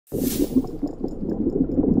Sea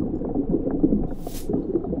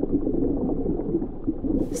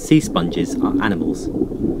sponges are animals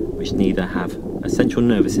which neither have a central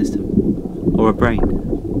nervous system or a brain.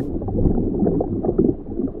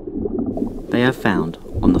 They are found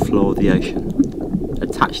on the floor of the ocean,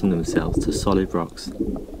 attaching themselves to solid rocks.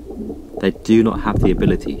 They do not have the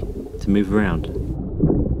ability to move around.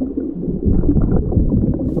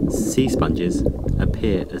 Sea sponges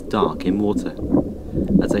appear as dark in water,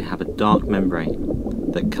 as they have a dark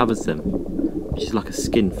membrane that covers them, which is like a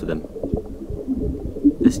skin for them.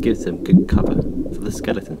 This gives them good cover for the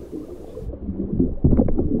skeleton.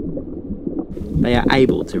 They are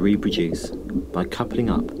able to reproduce by coupling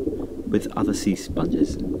up with other sea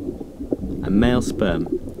sponges. A male sperm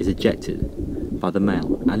is ejected by the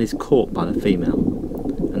male and is caught by the female,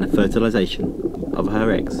 and the fertilization of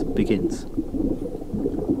her eggs begins.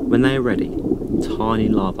 When they are ready, tiny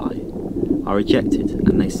larvae are ejected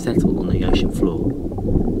and they settle on the ocean floor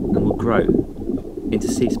and will grow into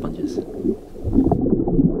sea sponges.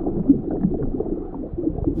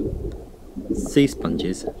 Sea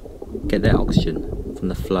sponges get their oxygen from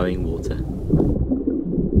the flowing water.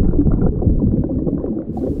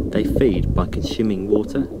 They feed by consuming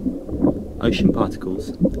water, ocean particles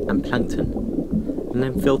and plankton, and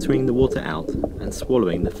then filtering the water out and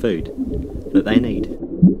swallowing the food that they need.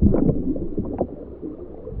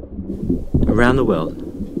 Around the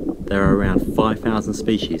world, there are around 5,000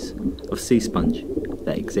 species of sea sponge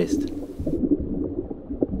that exist.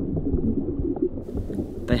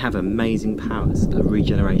 They have amazing powers of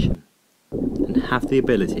regeneration and have the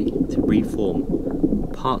ability to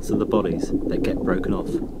reform parts of the bodies that get broken off.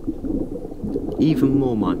 Even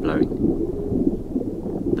more mind-blowing,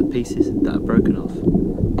 the pieces that are broken off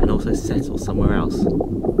can also settle somewhere else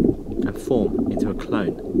and form into a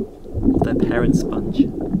clone of their parent sponge.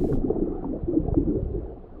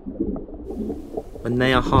 When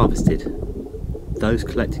they are harvested, those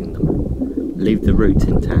collecting them leave the roots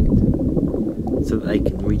intact so that they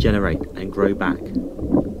can regenerate and grow back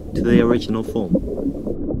to the original form.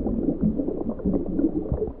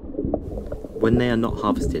 When they are not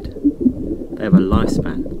harvested, they have a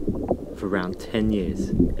lifespan of around 10 years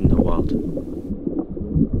in the wild.